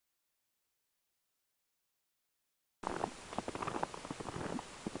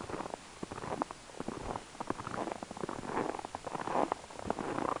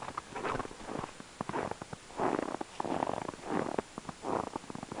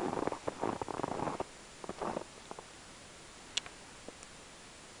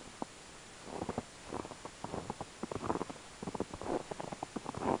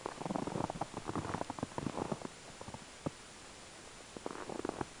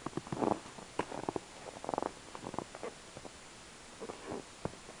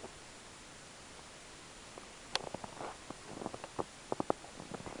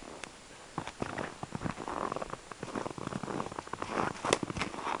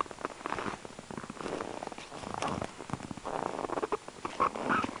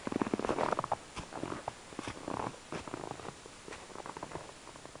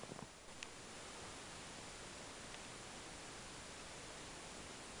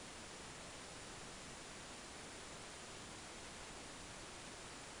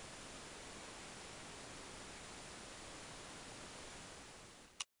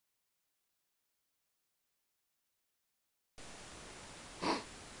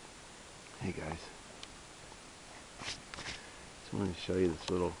Hey guys, just wanted to show you this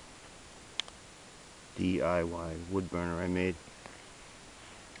little DIY wood burner I made.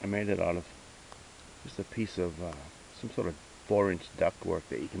 I made it out of just a piece of some sort of 4-inch ductwork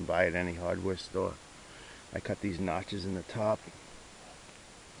that you can buy at any hardware store. I cut these notches in the top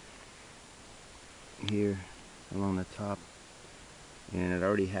here along the top, and it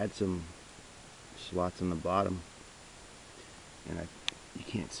already had some slots on the bottom, and you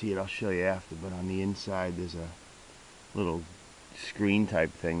can't see it, I'll show you after, but on the inside there's a little screen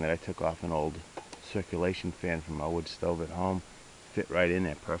type thing that I took off an old circulation fan from my wood stove at home. Fit right in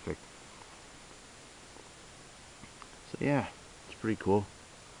there perfect. So yeah, it's pretty cool.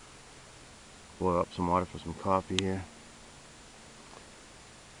 Boil up some water for some coffee here.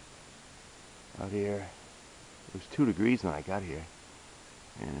 Out here, it was 2 degrees when I got here,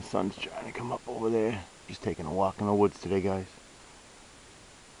 and the sun's trying to come up over there. Just taking a walk in the woods today, guys.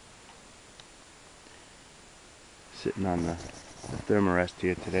 Sitting on the thermarest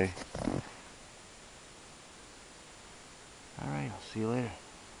here today. Alright, I'll see you later.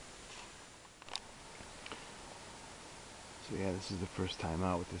 So yeah, this is the first time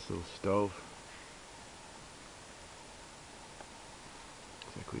out with this little stove.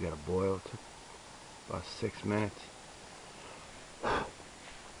 Looks like we got a boil. It took about 6 minutes. Took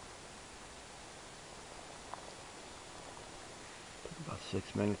about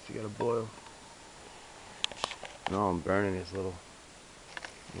 6 minutes to get a boil. And all I'm burning is little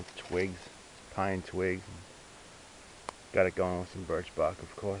twigs, pine twigs. Got it going with some birch bark,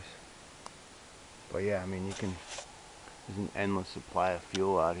 of course. But yeah, I mean, there's an endless supply of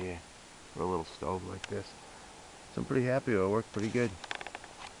fuel out here for a little stove like this. So I'm pretty happy. It'll work pretty good.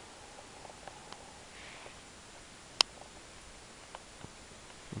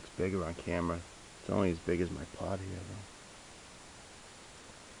 Looks bigger on camera. It's only as big as my pot here,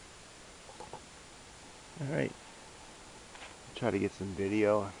 though. Alright. Try to get some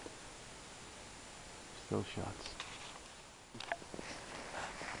video and still shots.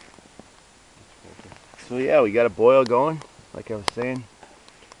 So yeah, we got a boil going, like I was saying.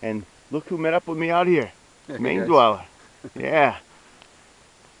 And look who met up with me out here. Maindwella. Yeah.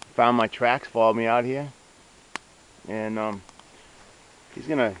 Found my tracks, followed me out here. And he's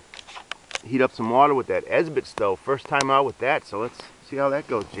gonna heat up some water with that Esbit stove. First time out with that, so let's see how that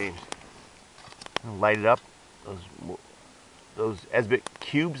goes, James. I'll light it up. Those Esbit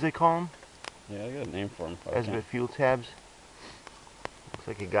cubes, they call them. Yeah, I got a name for them. Esbit fuel tabs. Looks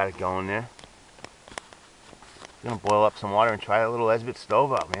like you got it going there. Gonna boil up some water and try a little Esbit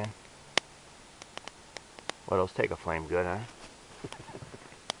stove out, man. Well, those take a flame good, huh?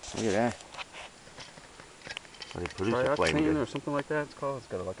 Look at that. Well, they produce a flame good. Or something like that. It's called. It's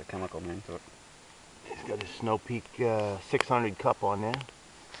got like a chemical name to it. He's got his Snow Peak 600 cup on there.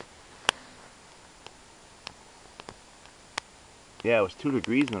 Yeah, it was 2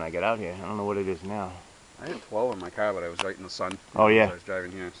 degrees when I got out here. I don't know what it is now. I had 12 in my car, but I was right in the sun. Oh yeah. I was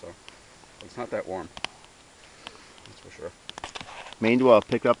driving here, so it's not that warm. That's for sure. Maindwella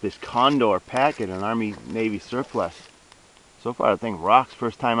picked up this Condor packet, an Army Navy surplus. So far, the thing rocks.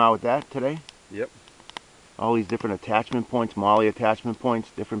 First time out with that today. Yep. All these different attachment points, MOLLE attachment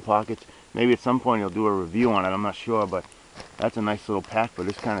points, different pockets. Maybe at some point he'll do a review on it. I'm not sure, but that's a nice little pack for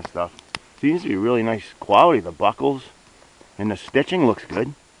this kind of stuff. Seems to be really nice quality. The buckles and the stitching looks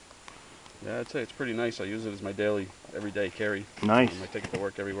good. Yeah, I'd say it's pretty nice. I use it as my daily, everyday carry. Nice. I take it to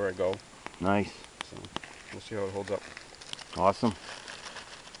work everywhere I go. Nice. So we'll see how it holds up. Awesome.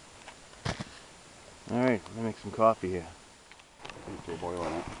 Alright, let me make some coffee here. Do a boil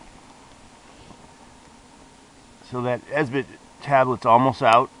on it. So that Esbit tablet's almost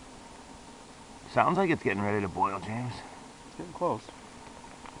out. Sounds like it's getting ready to boil, James. It's getting close.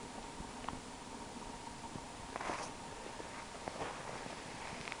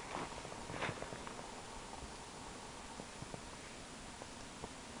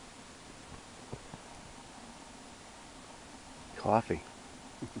 Coffee.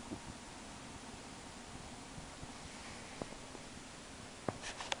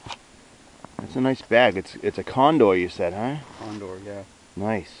 That's a nice bag. It's a Condor, you said, huh? Condor, yeah.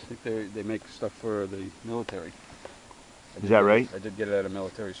 Nice. I think they make stuff for the military. Is that right? I did get it at a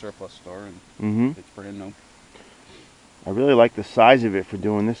military surplus store, and it's brand new. I really like the size of it for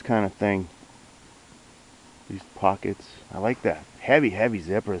doing this kind of thing. These pockets. I like that. Heavy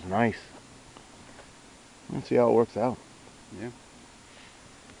zipper is nice. Let's see how it works out. Yeah.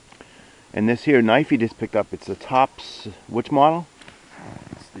 And this here knife you just picked up, it's the Tops, which model?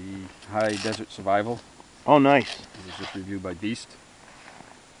 It's the High Desert Survival. Oh, nice. It was just reviewed by Beast.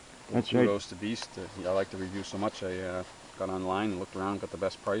 That's right. Kudos to Beast. I like the review so much. I got online and looked around, got the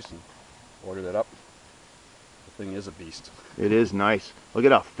best price, and Ordered it up. The thing is a beast. It is nice. Look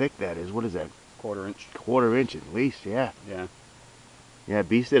at how thick that is. What is that? 1/4 inch. 1/4 inch at least, yeah. Yeah. Yeah,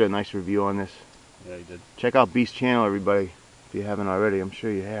 Beast did a nice review on this. Yeah, he did. Check out Beast's channel, everybody, if you haven't already. I'm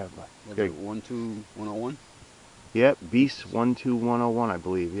sure you have. But Was it 12101? Yep, Beast 12101, I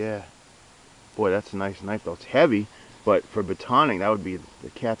believe. Yeah. Boy, that's a nice knife though. It's heavy, but for batoning, that would be the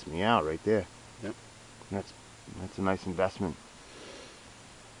cat's meow right there. Yep. That's a nice investment.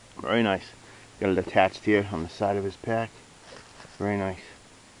 Very nice. Got it attached here on the side of his pack. Very nice.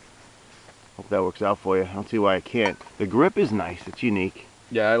 Hope that works out for you. I don't see why I can't. The grip is nice. It's unique.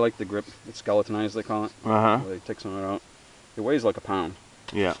 Yeah, I like the grip. It's skeletonized, they call it. Uh-huh. They take some of it out. It weighs like a pound.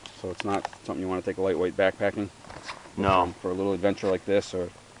 Yeah. So it's not something you want to take a lightweight backpacking. No. For a little adventure like this, or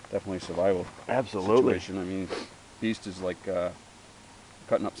definitely survival. Absolutely. Situation. I mean, Beast is like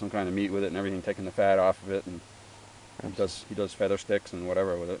cutting up some kind of meat with it and everything, taking the fat off of it, and he does feather sticks and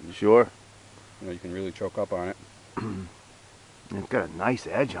whatever with it. And, Sure. you know, you can really choke up on it. It's got a nice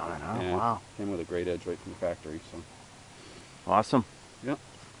edge on it, huh? Yeah, Wow. came with a great edge right from the factory. So. Awesome. Yep.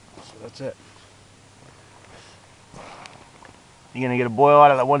 So that's it. You gonna get a boil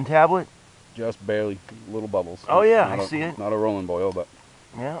out of that one tablet? Just barely, little bubbles. Oh yeah, Not I see it. Not a rolling boil, but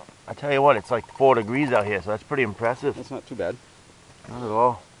Yeah. I tell you what, it's like 4 degrees out here, so that's pretty impressive. that's not too bad. Not at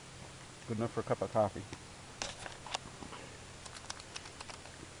all. Good enough for a cup of coffee.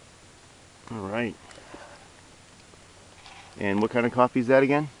 All right. And what kind of coffee is that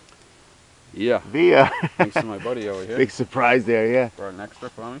again? Yeah. Via. Thanks to my buddy over here. Big surprise there, yeah. Brought an extra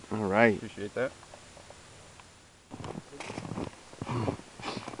for me. All right. Appreciate that.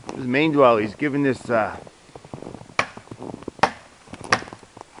 This is Maindwella. He's giving this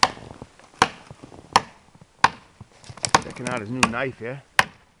checking out his new knife here.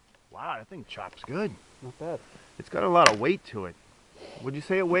 Wow, that thing chops good. Not bad. It's got a lot of weight to it. Would you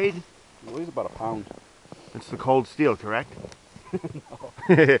say it weighed? It weighs about a pound. It's the cold steel, correct? No.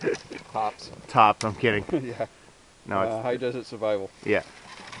 Tops. Top, I'm kidding. Yeah. No, it's High desert survival. yeah.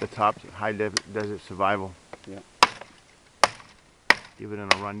 The top high desert survival. Yeah. Give it in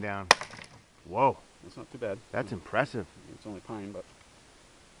a rundown. Whoa, That's not too bad. that's impressive. It's only pine, but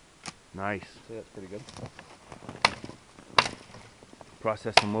Nice. I'd say that's pretty good.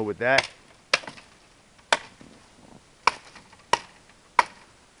 Process some wood with that.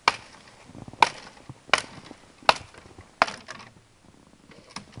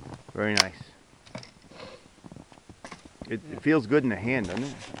 Very nice. It feels good in the hand, doesn't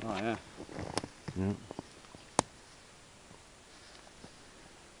it? Oh yeah. Yeah.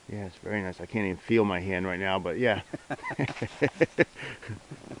 Yeah, it's very nice. I can't even feel my hand right now, but yeah.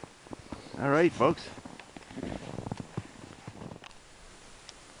 All right, folks.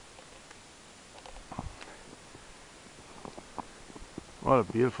 What a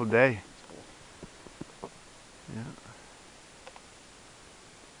beautiful day. Yeah.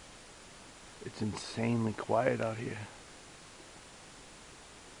 It's insanely quiet out here.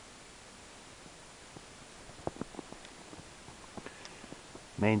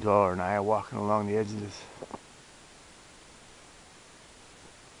 Maindwella and I are walking along the edge of this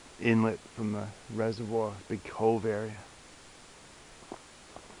inlet from the reservoir, big cove area.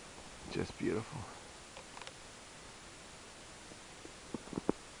 Just beautiful.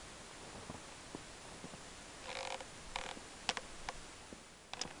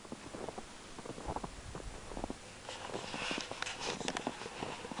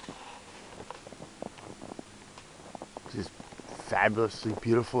 Just fabulously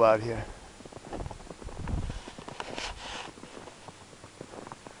beautiful out here.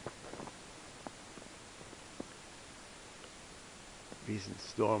 Recent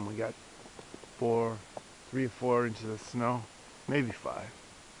storm, we got 3 or 4 inches of snow, maybe 5.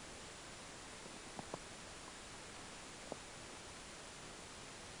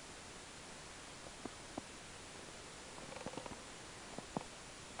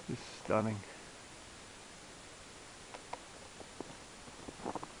 Just stunning.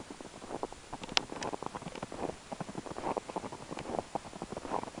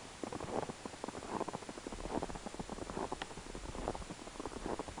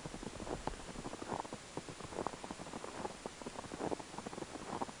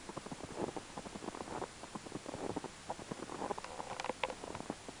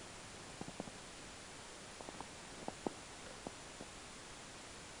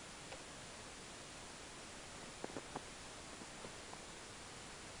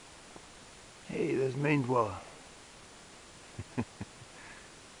 Hey, there's Maindwella.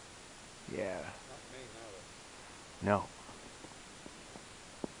 Yeah. No.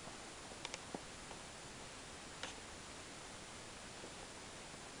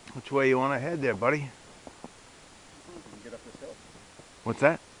 Which way you want to head there, buddy? We can get up this hill. What's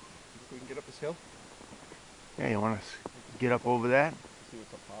that? We can get up this hill. Yeah, you want to get up over that? See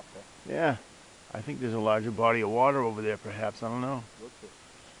what's up top there. Yeah. I think there's a larger body of water over there, perhaps. I don't know. Looks it.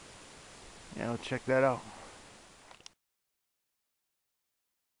 Yeah, let's check that out.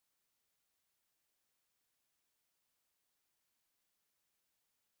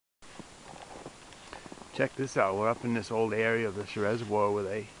 Check this out. We're up in this old area of this reservoir where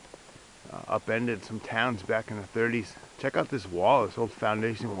they upended some towns back in the 30s. Check out this wall, this old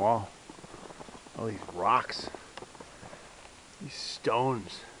foundation wall. All these rocks, these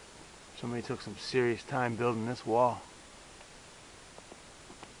stones. Somebody took some serious time building this wall.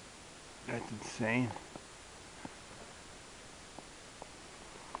 That's insane.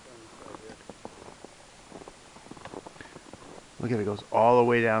 Look at it, it goes all the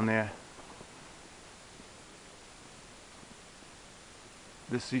way down there.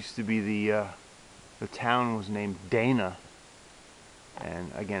 This used to be the town was named Dana, and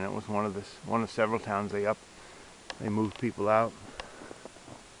again it was one of several towns they moved people out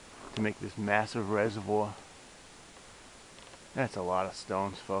to make this massive reservoir. That's a lot of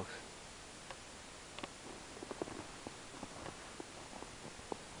stones, folks.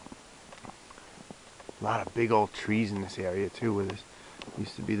 A lot of big old trees in this area too, where this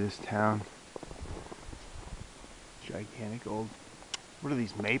used to be this town. Gigantic old. What are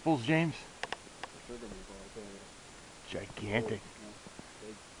these, maples, James? Sugar maple, I tell you. Gigantic. Oh,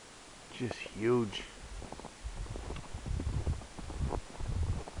 yeah, Just huge.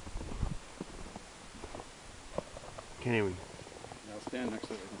 Can't even. Yeah, I'll stand next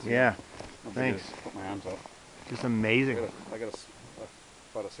to it. I can see Yeah, how big thanks. it is. Put my arms out. Just amazing. I got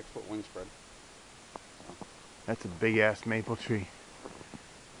about a 6-foot wingspread. That's a big ass maple tree.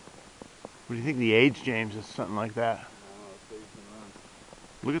 What do you think the age, James, is something like that? No, it's been around.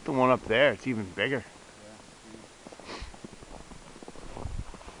 Look at the one up there, it's even bigger.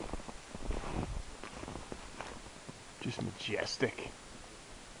 Yeah. Just majestic.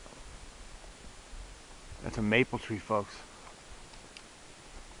 That's a maple tree, folks.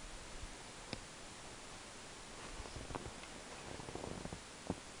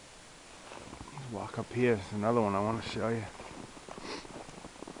 Let's walk up here. There's another one I want to show you.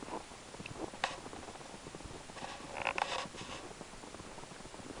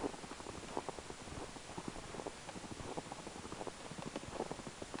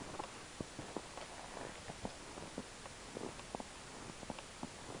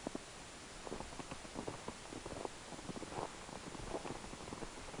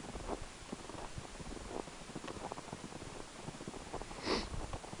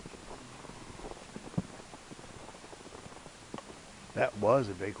 That was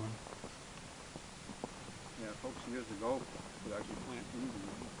a big one. Yeah, folks years ago would actually plant these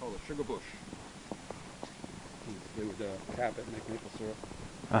and called a sugar bush. They would cap it and make maple syrup.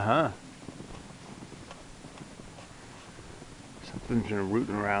 Uh-huh. Something's been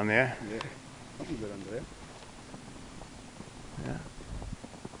rooting around there. Yeah, something good under there. Yeah.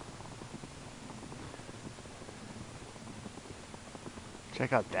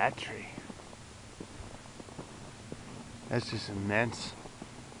 Check out that tree. That's just immense.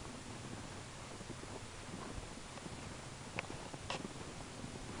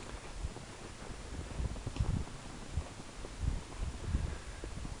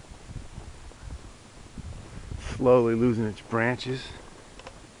 Slowly losing its branches.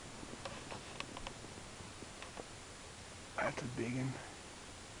 That's a big one.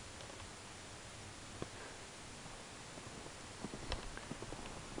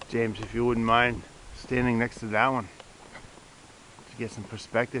 James, if you wouldn't mind standing next to that one to get some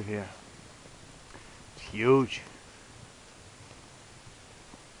perspective here. It's huge.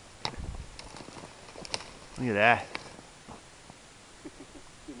 Look at that.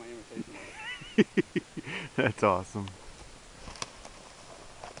 Do my imitation of it. That's awesome.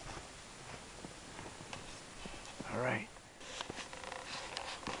 All right.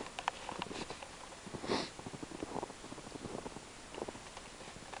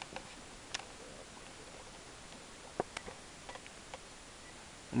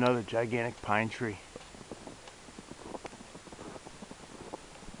 Another gigantic pine tree.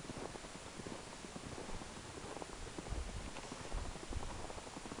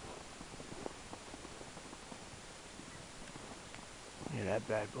 Look at that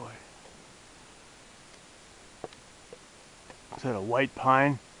bad boy. Is that a white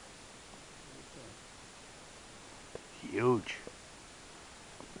pine? Huge.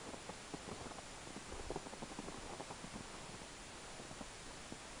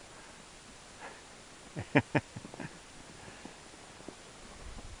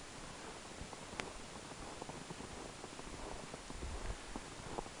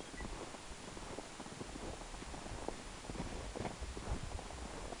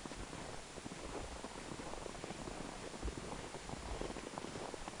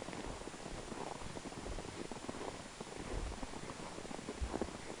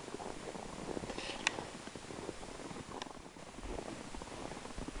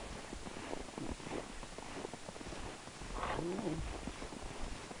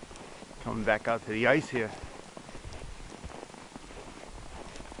 Coming back out to the ice here.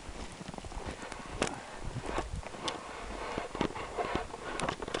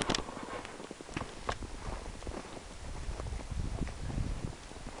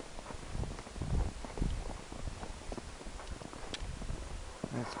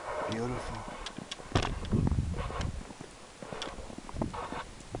 That's beautiful.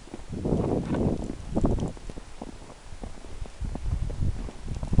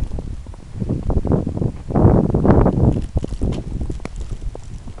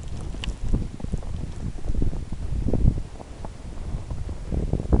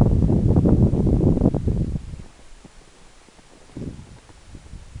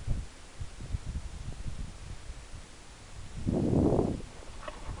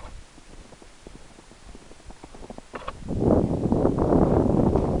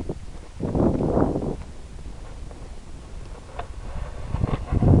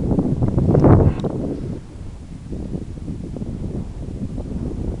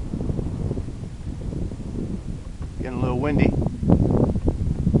 Getting a little windy.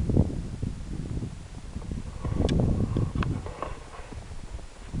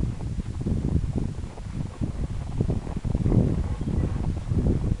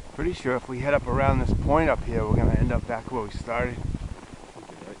 Pretty sure if we head up around this point up here, we're gonna end up back where we started.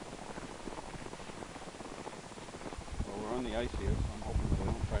 Right. Well, we're on the ice here, so I'm hoping that I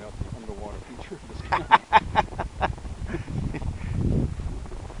don't try out the underwater feature of this camera.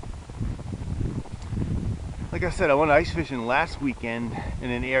 Like I said, I went ice fishing last weekend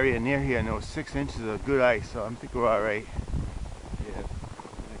in an area near here, and there was 6 inches of good ice, so I think we're all right. Yeah, I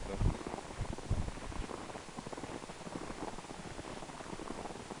think so.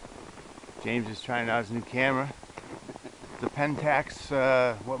 James is trying out his new camera. The Pentax,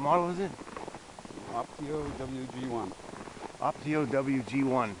 what model is it? Optio WG1. Optio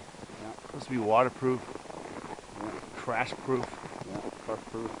WG1. Yeah. Supposed to be waterproof, Yeah. crash proof, Yeah. Crush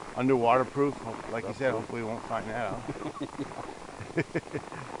proof. underwater proof. Like you said, Proof. hopefully we won't find that out. Let's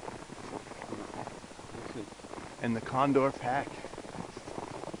see. And the Condor pack.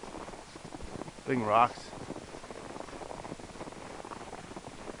 Big rocks.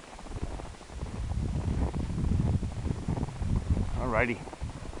 Alrighty.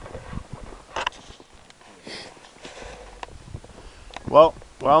 Well,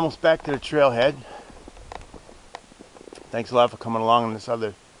 we're almost back to the trailhead. Thanks a lot for coming along on this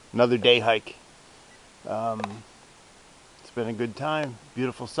another day hike. It's been a good time.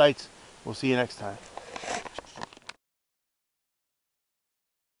 Beautiful sights. We'll see you next time.